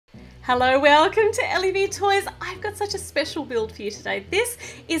Hello, welcome to LEV Toys. I've got such a special build for you today. This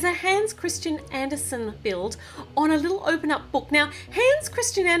is a Hans Christian Andersen build on a little open up book. Now, Hans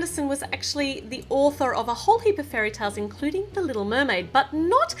Christian Andersen was actually the author of a whole heap of fairy tales, including The Little Mermaid, but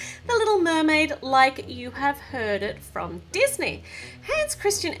not The Little Mermaid like you have heard it from Disney. Hans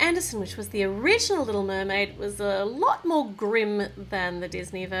Christian Andersen, which was the original Little Mermaid, was a lot more grim than the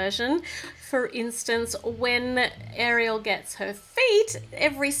Disney version. For instance, when Ariel gets her feet,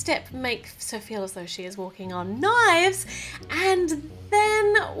 every step makes her feel as though she is walking on knives. And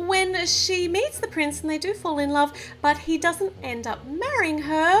then when she meets the prince and they do fall in love, but he doesn't end up marrying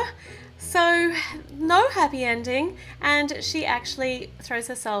her, so no happy ending, and she actually throws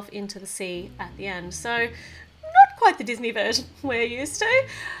herself into the sea at the end. So not quite the Disney version we're used to.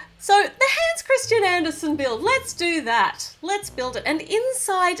 So the Hans Christian Andersen build, let's do that. Let's build it. And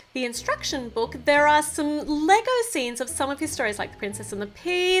inside the instruction book, there are some Lego scenes of some of his stories, like The Princess and the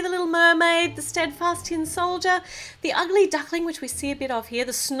Pea, The Little Mermaid, The Steadfast Tin Soldier, The Ugly Duckling, which we see a bit of here,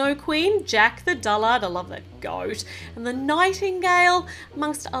 The Snow Queen, Jack the Dullard, I love that goat, and The Nightingale,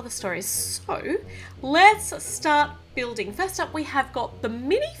 amongst other stories. So let's start building. First up, we have got the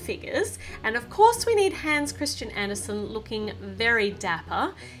minifigures, and of course we need Hans Christian Andersen looking very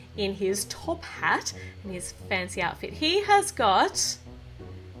dapper in his top hat and his fancy outfit. He has got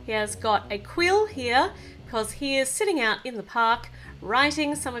a quill here because he is sitting out in the park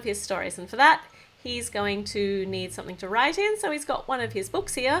writing some of his stories, and for that he's going to need something to write in, so he's got one of his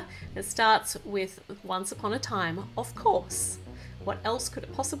books here. It starts with Once Upon a Time, of course. What else could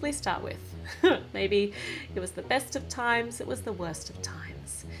it possibly start with? Maybe it was the best of times, it was the worst of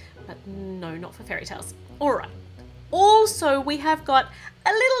times. But no, not for fairy tales. All right. Also, we have got a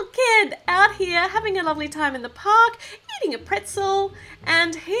little kid out here having a lovely time in the park, eating a pretzel,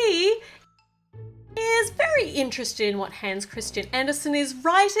 and he is very interested in what Hans Christian Andersen is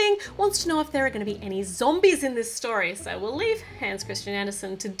writing, wants to know if there are going to be any zombies in this story. So we'll leave Hans Christian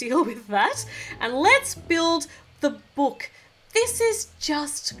Andersen to deal with that, and let's build the book. This is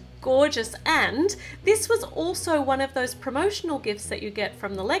just gorgeous, and this was also one of those promotional gifts that you get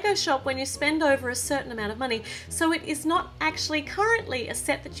from the Lego shop when you spend over a certain amount of money. So it is not actually currently a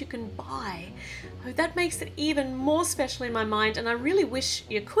set that you can buy. Oh, that makes it even more special in my mind, and I really wish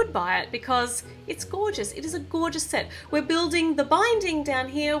you could buy it because it's gorgeous. It is a gorgeous set. We're building the binding down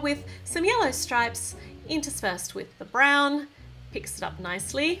here with some yellow stripes interspersed with the brown. Picks it up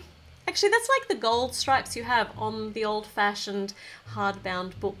nicely. Actually, that's like the gold stripes you have on the old-fashioned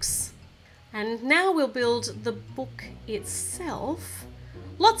hardbound books. And now we'll build the book itself.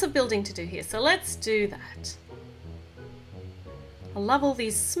 Lots of building to do here, so let's do that. I love all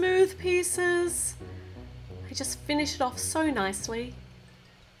these smooth pieces. I just finish it off so nicely.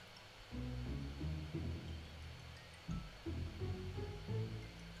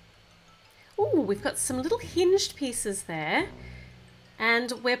 Ooh, we've got some little hinged pieces there.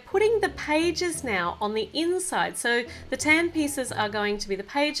 And we're putting the pages now on the inside. So the tan pieces are going to be the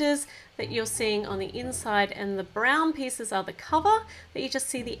pages that you're seeing on the inside, and the brown pieces are the cover that you just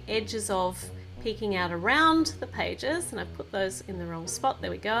see the edges of peeking out around the pages. And I've put those in the wrong spot. There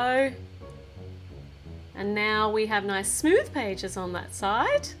we go. And now we have nice smooth pages on that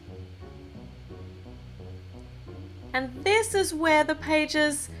side. And this is where the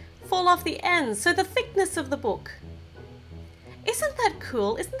pages fall off the ends. So the thickness of the book. Isn't that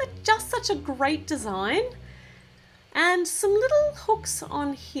cool? Isn't that just such a great design? And some little hooks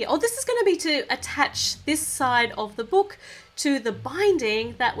on here. Oh, this is going to be to attach this side of the book to the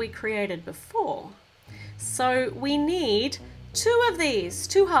binding that we created before. So we need two of these,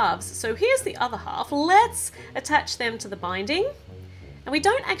 two halves. So here's the other half. Let's attach them to the binding. And we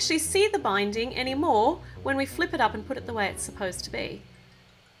don't actually see the binding anymore when we flip it up and put it the way it's supposed to be.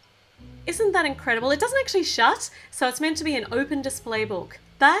 Isn't that incredible? It doesn't actually shut, so it's meant to be an open display book.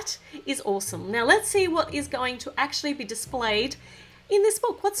 That is awesome. Now let's see what is going to actually be displayed in this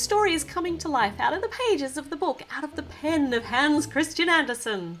book. What story is coming to life out of the pages of the book, out of the pen of Hans Christian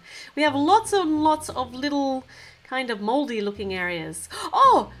Andersen? We have lots and lots of little kind of moldy looking areas.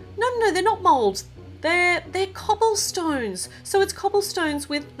 Oh, no, they're not mold. They're cobblestones. So it's cobblestones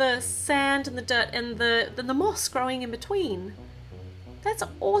with the sand and the dirt and the moss growing in between. That's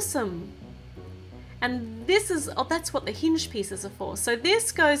awesome. And this is, oh, that's what the hinge pieces are for. So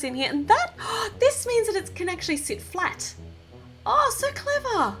this goes in here, and that, this means that it can actually sit flat. Oh, so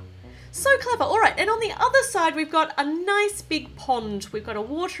clever. So clever. All right, and on the other side, we've got a nice big pond. We've got a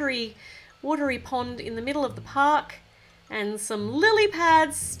watery pond in the middle of the park, and some lily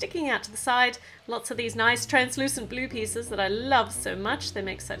pads sticking out to the side. Lots of these nice translucent blue pieces that I love so much. They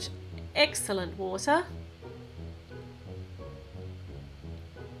make such excellent water.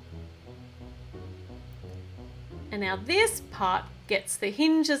 And now this part gets the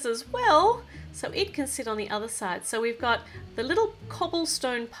hinges as well, so it can sit on the other side. So we've got the little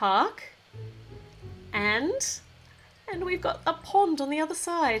cobblestone park and we've got a pond on the other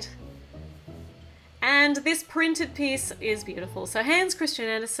side. And this printed piece is beautiful. So Hans Christian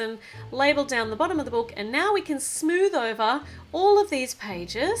Andersen labelled down the bottom of the book, and now we can smooth over all of these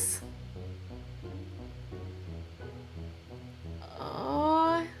pages.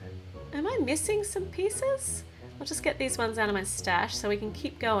 Oh, am I missing some pieces? I'll just get these ones out of my stash so we can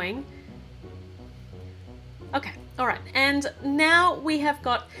keep going. Okay, all right, and now we have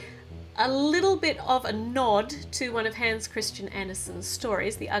got a little bit of a nod to one of Hans Christian Andersen's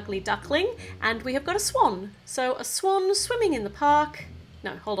stories, The Ugly Duckling, and we have got a swan. So a swan swimming in the park.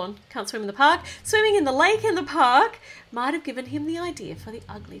 No, hold on, can't swim in the park. Swimming in the lake in the park might have given him the idea for the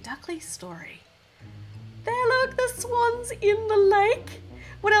Ugly Duckling story. There, look, the swan's in the lake.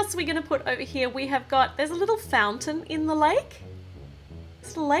 What else are we going to put over here? We have got, there's a little fountain in the lake.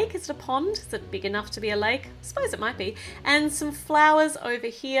 Is it a lake? Is it a pond? Is it big enough to be a lake? I suppose it might be. And some flowers over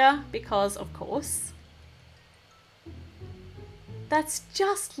here because, of course. That's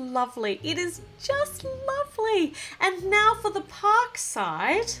just lovely. It is just lovely. And now for the park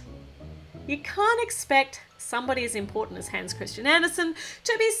side. You can't expect somebody as important as Hans Christian Andersen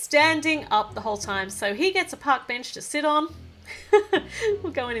to be standing up the whole time. So he gets a park bench to sit on.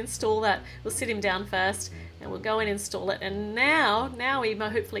 We'll go and install that. We'll sit him down first and we'll go and install it. And now he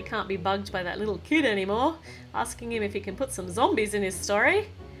hopefully can't be bugged by that little kid anymore, asking him if he can put some zombies in his story.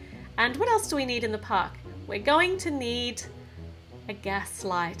 And what else do we need in the park? We're going to need a gas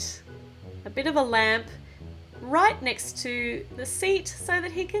light, a bit of a lamp right next to the seat so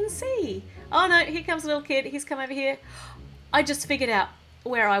that he can see. Oh no, here comes a little kid. He's come over here. I just figured out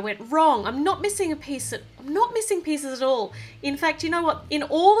where I went wrong. I'm not missing a piece. I'm not missing pieces at all. In fact, you know what? In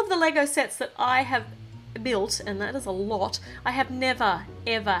all of the Lego sets that I have built, and that is a lot, I have never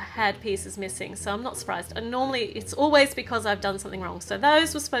ever had pieces missing, so I'm not surprised. And normally it's always because I've done something wrong. So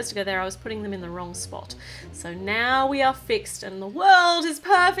those were supposed to go there. I was putting them in the wrong spot. So now we are fixed and the world is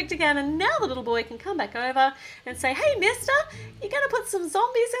perfect again, and now the little boy can come back over and say, hey mister, you gonna put some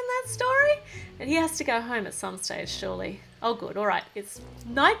zombies in that story? And he has to go home at some stage, surely. Oh good, all right, it's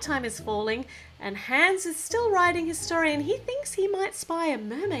nighttime is falling and Hans is still writing his story, and he thinks he might spy a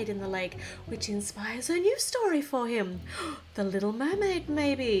mermaid in the lake, which inspires a new story for him. The Little Mermaid,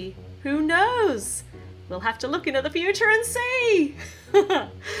 maybe. Who knows? We'll have to look into the future and see.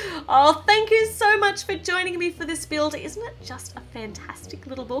 Oh, thank you so much for joining me for this build. Isn't it just a fantastic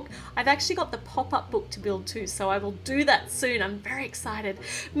little book? I've actually got the pop-up book to build too, so I will do that soon. I'm very excited.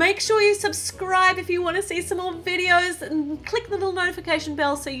 Make sure you subscribe if you want to see some more videos, and click the little notification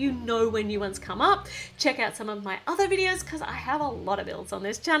bell so you know when new ones come up. Check out some of my other videos because I have a lot of builds on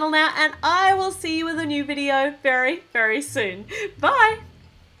this channel now, and I will see you with a new video very, very soon. Bye!